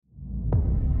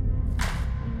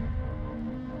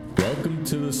Welcome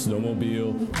to the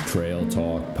Snowmobile Trail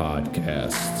Talk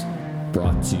Podcast,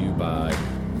 brought to you by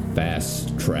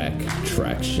Fast Track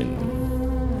Traction.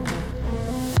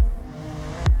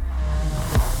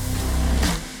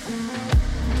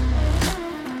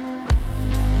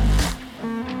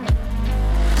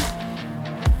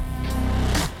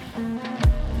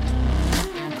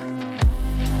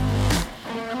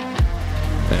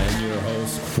 And your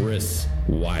host, Chris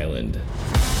Weiland.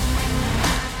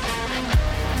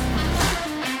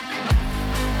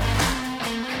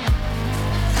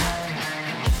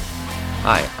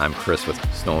 Hi, I'm Chris with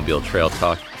Snowmobile Trail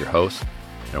Talk, your host,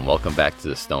 and welcome back to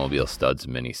the Snowmobile Studs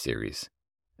mini-series.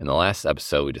 In the last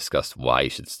episode, we discussed why you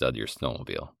should stud your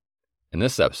snowmobile. In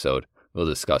this episode, we'll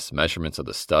discuss measurements of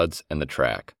the studs and the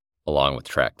track, along with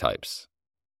track types.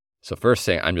 So first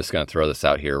thing, I'm just going to throw this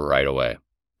out here right away.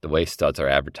 The way studs are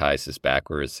advertised is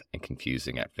backwards and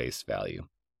confusing at face value.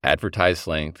 Advertised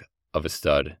length of a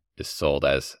stud is sold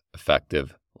as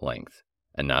effective length,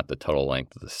 and not the total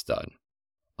length of the stud.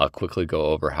 I'll quickly go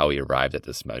over how we arrived at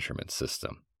this measurement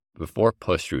system. Before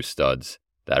push-through studs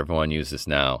that everyone uses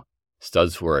now,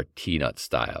 studs were a T-nut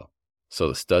style, so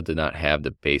the stud did not have the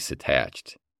base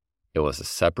attached. It was a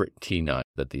separate T-nut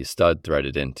that the stud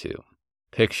threaded into.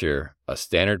 Picture a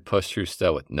standard push-through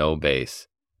stud with no base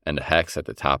and a hex at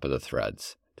the top of the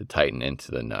threads to tighten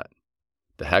into the nut.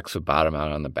 The hex would bottom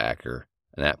out on the backer,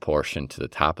 and that portion to the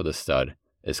top of the stud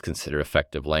is considered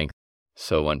effective length.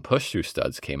 So when push-through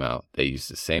studs came out, they used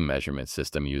the same measurement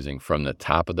system using from the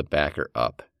top of the backer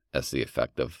up as the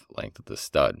effective length of the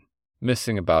stud,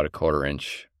 missing about a 1/4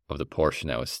 inch of the portion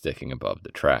that was sticking above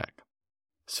the track.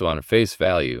 So on a face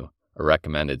value, a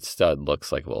recommended stud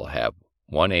looks like it will have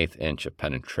 1/8 inch of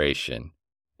penetration.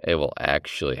 It will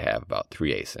actually have about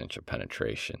 3/8 inch of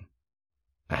penetration.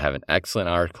 I have an excellent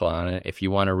article on it if you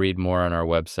want to read more on our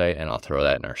website, and I'll throw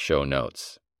that in our show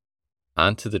notes.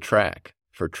 On to the track.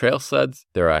 For trail studs,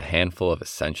 there are a handful of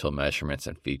essential measurements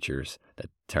and features that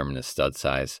determine the stud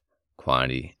size,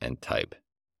 quantity, and type.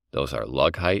 Those are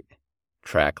lug height,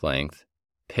 track length,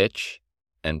 pitch,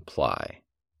 and ply.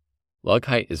 Lug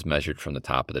height is measured from the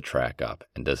top of the track up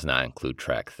and does not include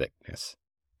track thickness.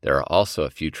 There are also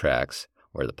a few tracks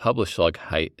where the published lug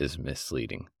height is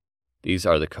misleading. These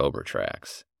are the Cobra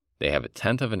tracks. They have a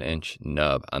 1/10 of an inch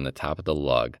nub on the top of the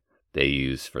lug they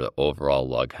use for the overall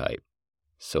lug height.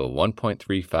 So a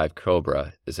 1.35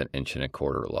 Cobra is an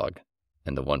 1.25 inch lug,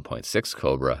 and the 1.6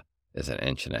 Cobra is an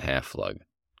 1.5 inch lug.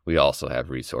 We also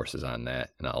have resources on that,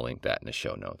 and I'll link that in the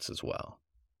show notes as well.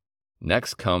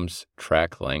 Next comes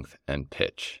track length and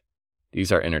pitch.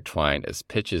 These are intertwined as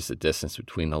pitch is the distance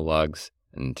between the lugs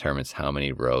and determines how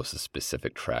many rows a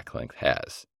specific track length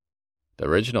has. The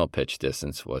original pitch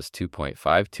distance was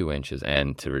 2.52 inches,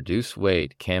 and to reduce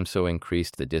weight, Camso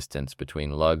increased the distance between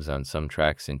lugs on some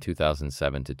tracks in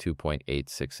 2007 to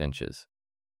 2.86 inches.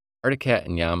 Arctic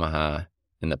and Yamaha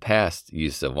in the past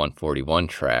used a 141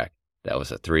 track that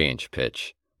was a 3-inch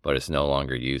pitch, but is no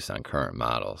longer used on current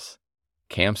models.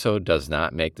 Camso does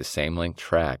not make the same length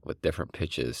track with different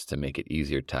pitches to make it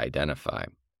easier to identify.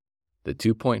 The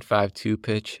 2.52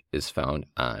 pitch is found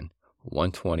on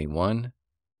 121,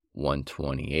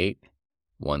 128,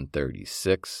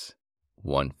 136,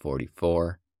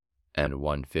 144, and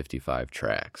 155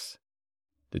 tracks.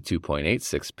 The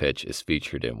 2.86 pitch is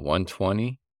featured in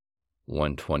 120,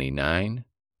 129,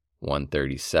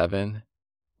 137,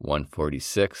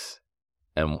 146,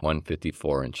 and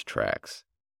 154-inch tracks.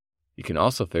 You can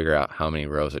also figure out how many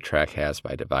rows a track has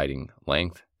by dividing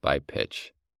length by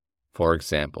pitch. For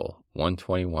example,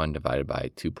 121 divided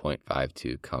by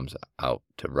 2.52 comes out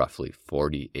to roughly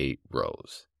 48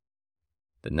 rows.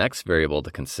 The next variable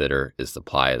to consider is the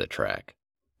ply of the track.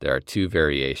 There are two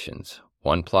variations,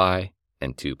 1-ply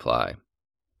and 2-ply.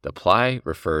 The ply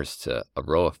refers to a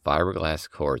row of fiberglass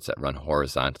cords that run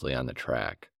horizontally on the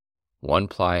track.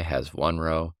 1-ply has 1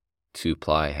 row,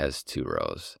 2-ply has 2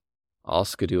 rows. All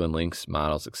Skidoo and Lynx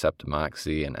models except the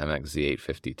Moxie and MXZ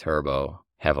 850 Turbo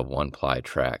have a 1-ply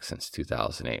track since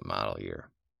 2008 model year.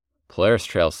 Polaris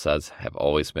trail studs have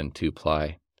always been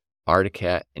 2-ply.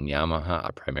 Arctic and Yamaha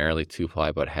are primarily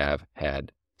 2-ply but have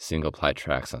had single-ply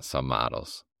tracks on some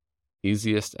models.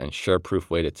 Easiest and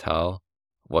sure-proof way to tell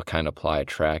what kind of ply a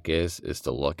track is to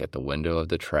look at the window of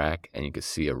the track and you can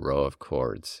see a row of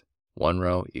cords. 1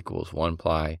 row equals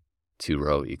 1-ply, 2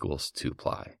 row equals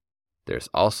 2-ply. There's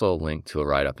also a link to a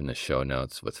write-up in the show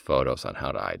notes with photos on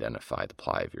how to identify the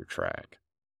ply of your track.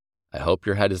 I hope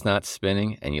your head is not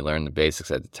spinning and you learn the basics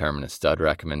that determine the stud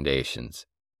recommendations.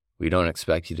 We don't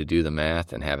expect you to do the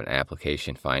math and have an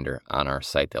application finder on our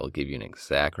site that will give you an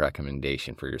exact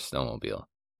recommendation for your snowmobile.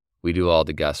 We do all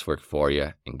the guesswork for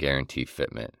you and guarantee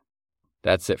fitment.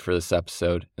 That's it for this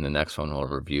episode. In the next one, we'll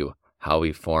review how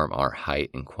we form our height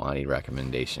and quantity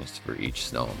recommendations for each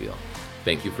snowmobile.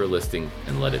 Thank you for listening,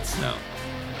 and let it snow.